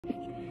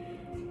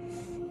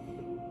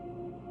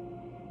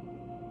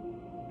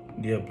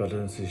Dear brothers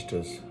and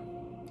sisters,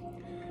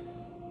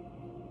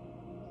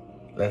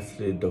 let's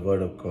read the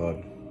Word of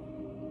God.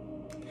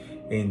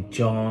 In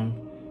John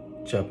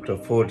chapter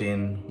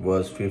 14,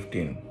 verse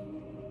 15.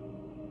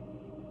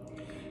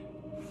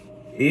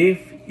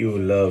 If you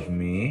love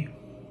me,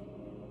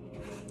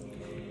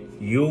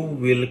 you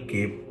will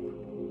keep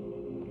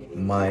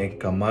my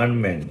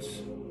commandments,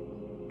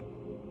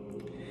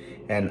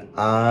 and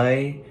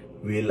I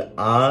will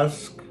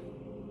ask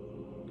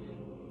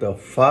the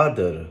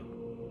Father,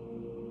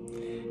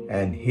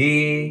 and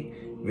He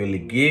will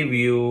give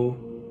you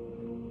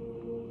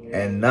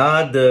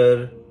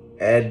another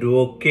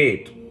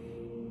advocate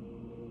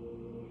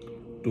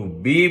to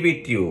be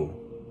with you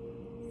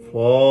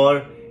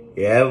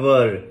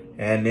forever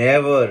and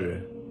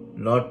ever.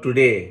 Not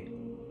today,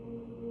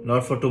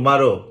 not for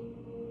tomorrow,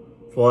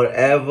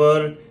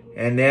 forever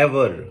and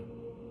ever.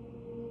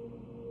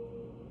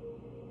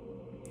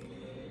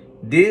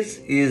 This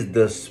is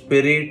the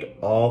Spirit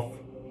of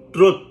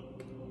truth,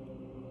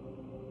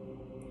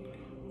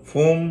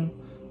 whom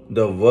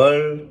the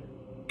world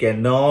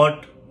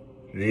cannot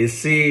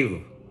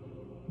receive.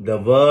 The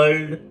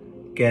world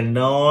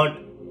cannot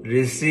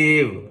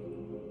receive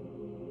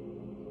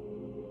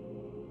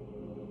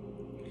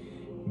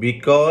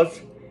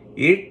because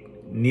it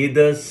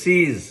neither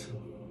sees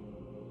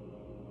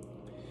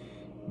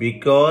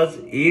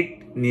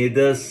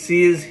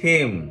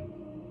him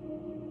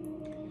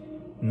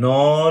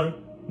nor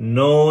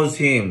knows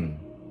him.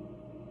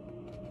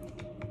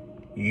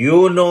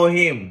 You know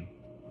him.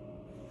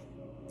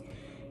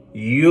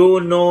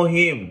 You know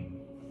him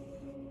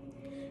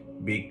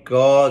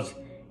because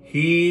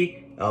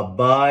he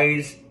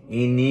abides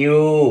in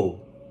you,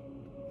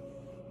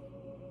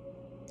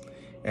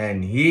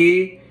 and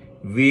he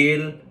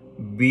will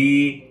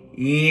be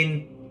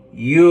in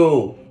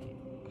you.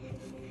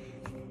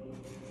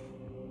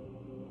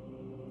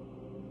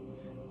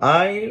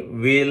 I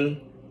will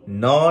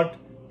not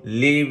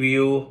leave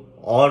you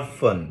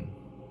orphan.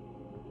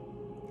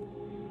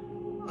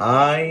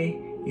 I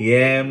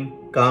am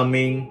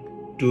coming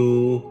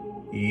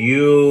to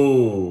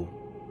you.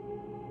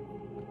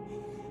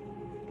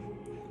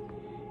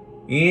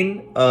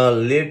 In a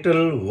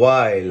little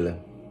while,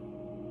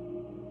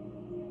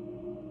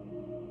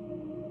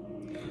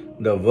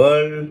 the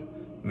world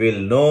will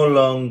no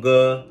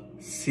longer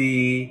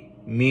see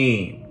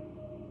me,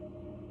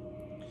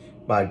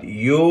 but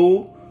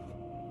you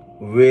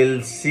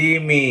will see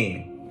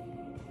me,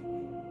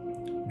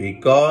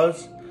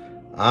 because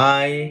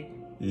I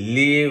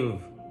live.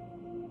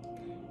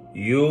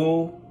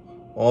 You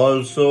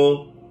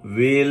also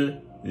will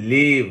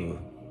live.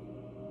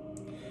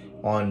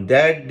 On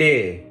that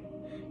day,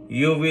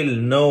 you will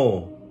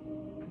know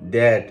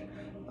that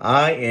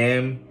I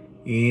am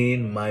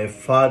in my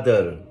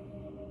Father,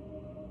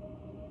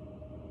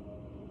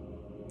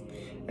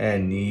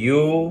 and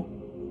you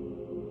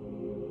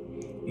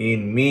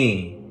in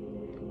me,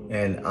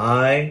 and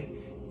I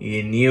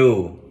in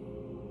you.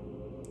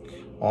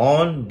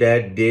 On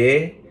that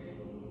day,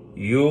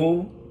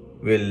 you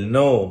will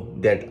know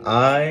that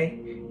I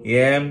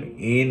am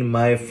in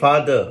my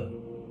Father,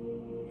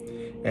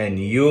 and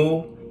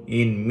you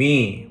in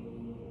me,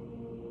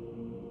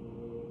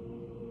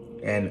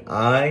 and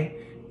I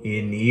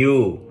in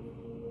you.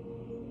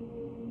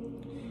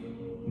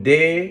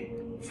 They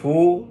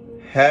who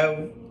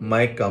have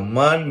my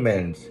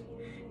commandments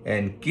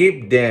and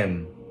keep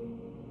them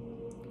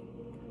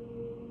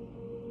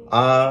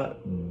are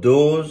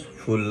those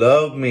who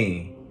love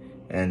me,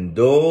 and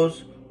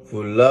those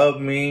who love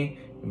me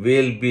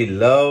will be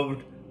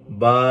loved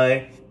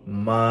by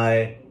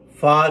my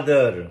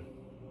Father.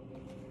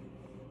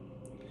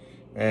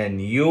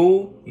 And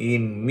you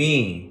in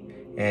me,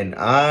 and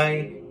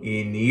I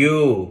in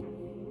you.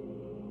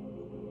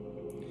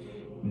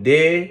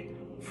 They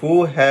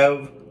who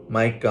have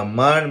my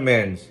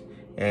commandments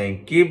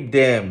and keep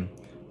them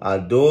are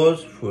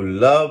those who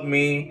love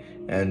me,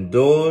 and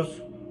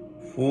those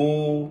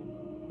who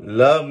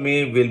love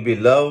me will be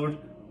loved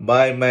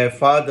by my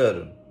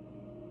Father.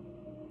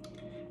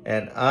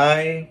 And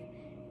I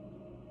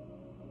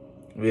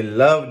will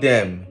love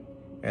them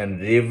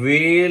and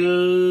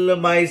reveal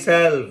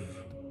myself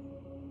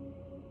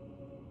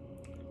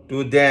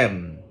to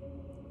them.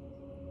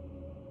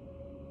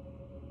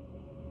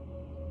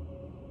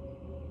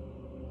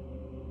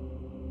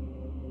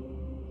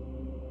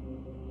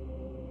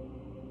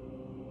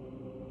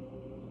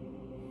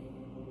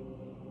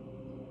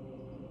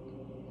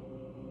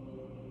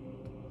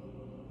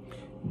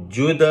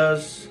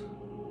 Judas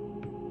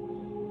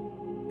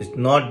is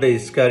not the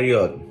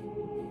Iscariot,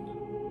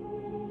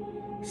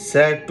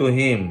 said to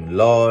him,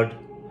 Lord,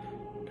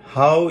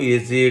 how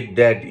is it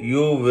that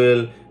you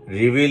will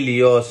reveal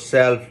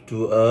yourself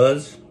to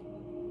us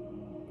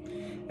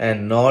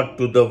and not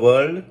to the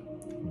world?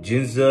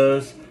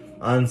 Jesus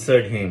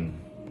answered him,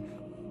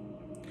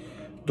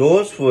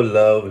 those who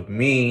love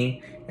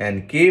me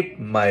and keep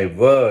my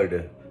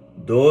word,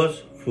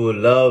 those who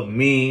love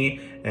me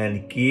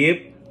and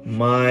keep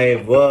my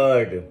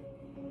word.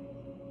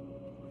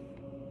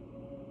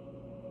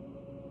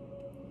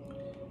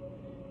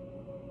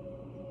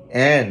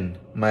 and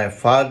my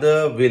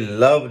Father will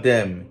love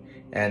them,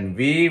 and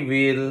we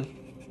will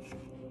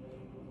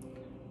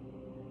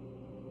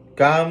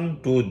come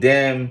to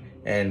them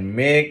and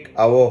make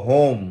our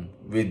home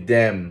with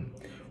them.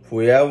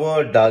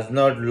 Whoever does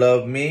not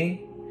love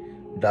me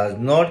does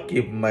not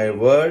keep my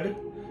word,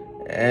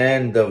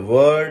 and the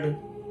word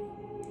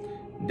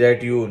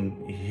that you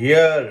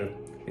hear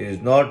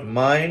is not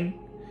mine,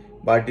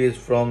 but is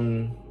from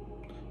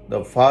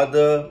the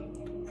Father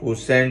who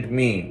sent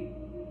me.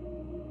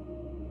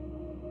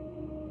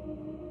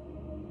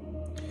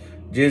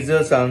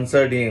 Jesus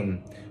answered him,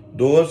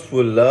 "Those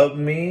who love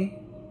me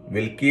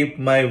will keep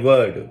my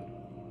word.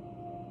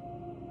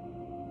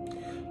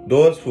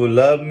 Those who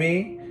love me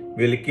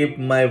will keep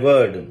my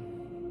word,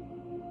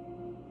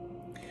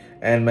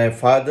 and my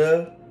Father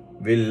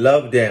will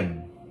love them,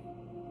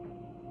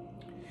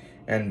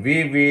 and we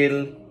will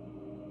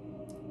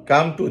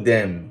come to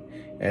them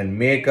and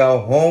make our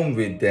home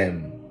with them.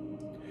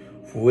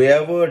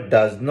 Whoever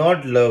does not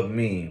love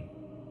me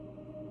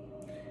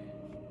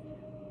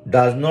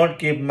does not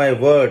keep my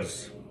words,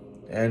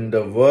 and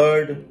the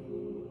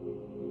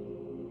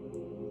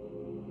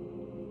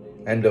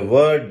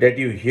word that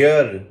you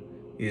hear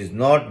is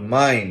not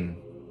mine,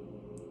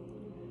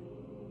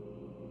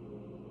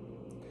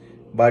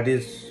 but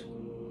is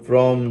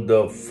from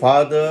the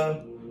Father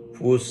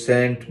who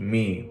sent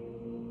me."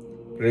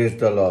 Praise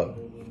the Lord.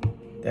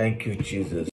 Thank you, Jesus.